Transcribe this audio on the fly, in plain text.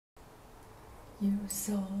You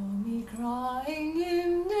saw me crying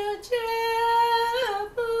in the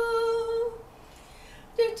chapel.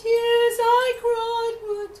 The tears I cried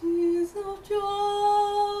were tears of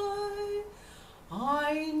joy.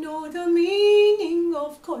 I know the meaning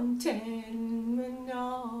of contentment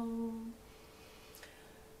now,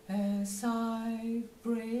 as I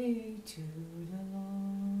pray to the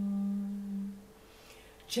Lord.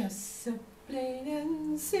 Just a plain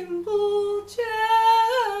and simple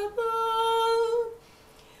chapel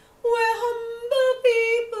where humble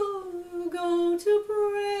people go to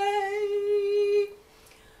pray.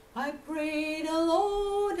 I pray the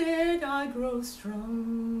Lord that I grow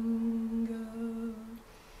stronger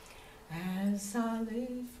as I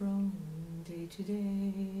live from day to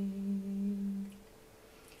day.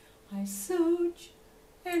 I search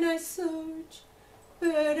and I search,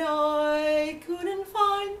 but I couldn't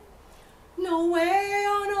find. Nowhere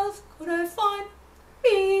on earth could I find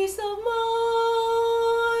peace of mind.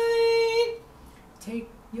 Take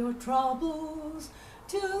your troubles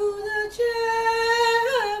to the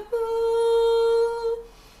chapel.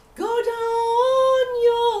 Go down on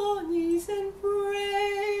your knees and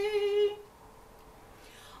pray.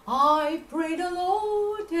 I pray the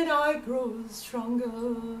Lord that I grow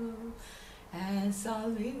stronger as I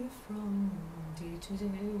live from day to day.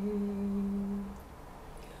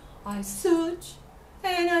 I search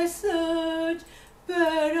and I search,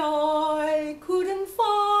 but I couldn't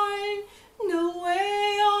find.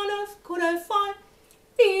 Nowhere on earth could I find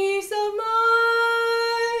peace of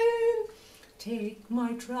mind. Take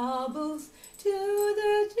my troubles to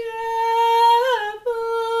the chapel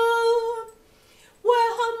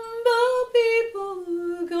where humble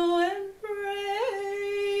people go and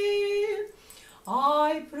pray.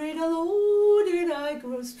 I pray the Lord that I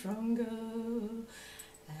grow stronger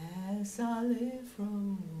as I live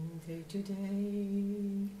from day to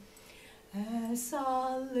day, as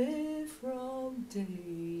I live from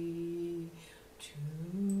day to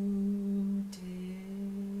day.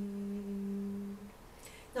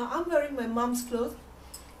 Now I'm wearing my mom's clothes,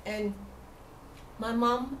 and my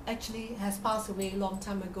mom actually has passed away a long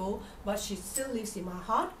time ago, but she still lives in my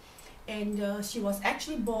heart, and she was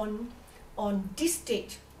actually born on this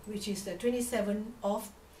date, which is the 27th of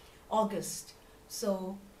August.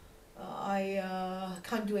 So I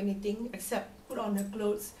can't do anything except put on her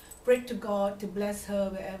clothes, pray to God to bless her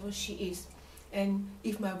wherever she is. And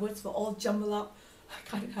if my words were all jumbled up, I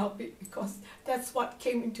can't help it, because that's what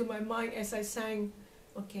came into my mind as I sang.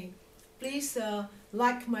 Okay, please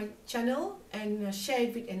like my channel and share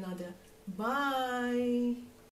it with another. Bye.